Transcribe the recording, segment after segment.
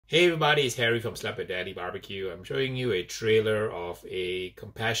Hey everybody, it's Harry from Slap It Daddy BBQ. I'm showing you a trailer of a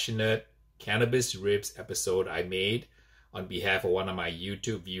compassionate cannabis ribs episode I made on behalf of one of my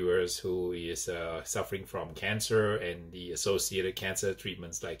YouTube viewers who is suffering from cancer and the associated cancer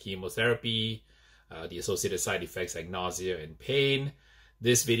treatments like chemotherapy, the associated side effects like nausea and pain.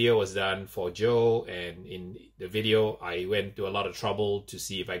 This video was done for Joe, and in the video I went to a lot of trouble to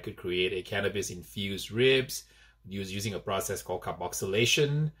see if I could create a cannabis infused ribs using a process called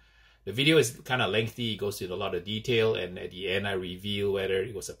carboxylation. The video is kind of lengthy, it goes into a lot of detail, and at the end I reveal whether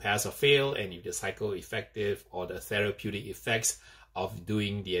it was a pass or fail and if the psycho-effective or the therapeutic effects of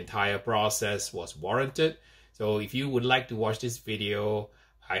doing the entire process was warranted. So if you would like to watch this video,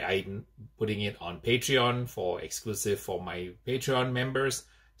 I'm putting it on Patreon for exclusive for my Patreon members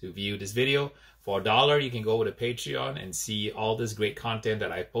to view this video. For $1, you can go over to Patreon and see all this great content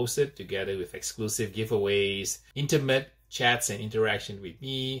that I posted together with exclusive giveaways, intimate chats and interaction with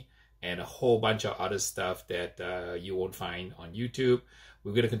me, and a whole bunch of other stuff that you won't find on YouTube.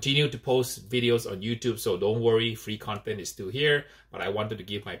 We're going to continue to post videos on YouTube, so don't worry, free content is still here. But I wanted to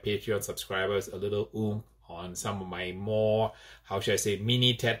give my Patreon subscribers a little oomph on some of my more, how should I say,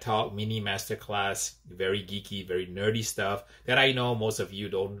 mini TED Talk, mini masterclass, very geeky, very nerdy stuff that I know most of you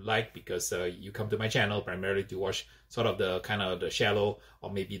don't like because you come to my channel primarily to watch sort of the kind of the shallow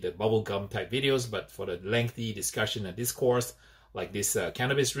or maybe the bubblegum type videos. But for the lengthy discussion and discourse, like this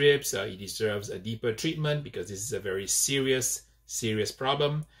cannabis ribs, it deserves a deeper treatment because this is a very serious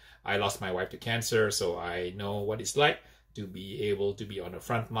problem. I lost my wife to cancer, so I know what it's like to be able to be on the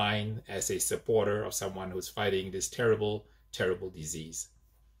front line as a supporter of someone who's fighting this terrible, terrible disease.